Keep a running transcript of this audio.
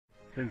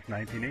Since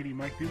 1980,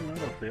 Mike Duman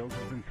Auto Sales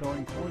has been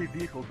selling quality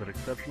vehicles at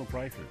exceptional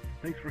prices.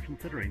 Thanks for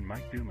considering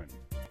Mike Duman.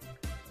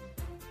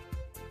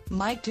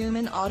 Mike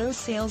Duman Auto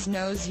Sales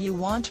knows you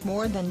want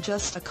more than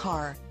just a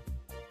car.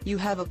 You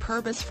have a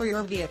purpose for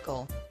your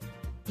vehicle.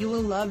 You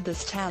will love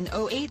this tan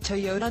 08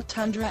 Toyota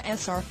Tundra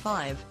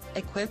SR5,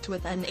 equipped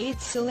with an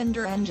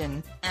 8-cylinder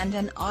engine, and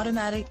an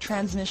automatic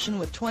transmission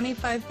with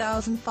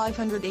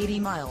 25,580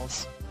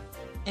 miles.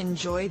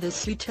 Enjoy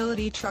this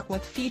utility truck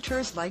with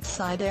features like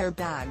side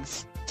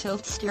airbags,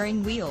 tilt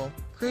steering wheel,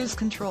 cruise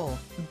control,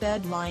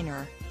 bed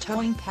liner,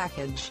 towing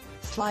package,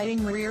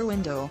 sliding rear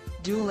window,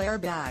 dual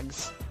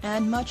airbags,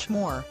 and much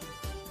more.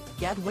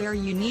 Get where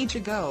you need to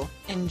go,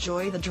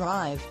 enjoy the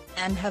drive,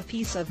 and have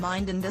peace of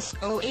mind in this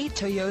 08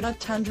 Toyota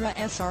Tundra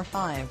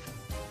SR5.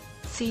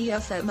 See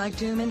us at Mike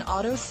Duman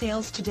Auto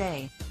Sales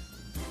today.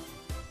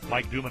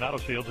 Mike Duman Auto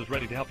Sales is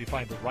ready to help you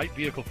find the right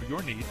vehicle for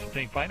your needs,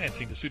 obtain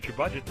financing to suit your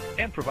budget,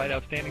 and provide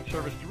outstanding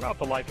service throughout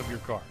the life of your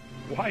car.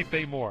 Why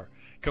pay more?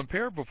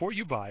 Compare before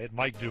you buy at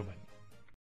Mike Duman.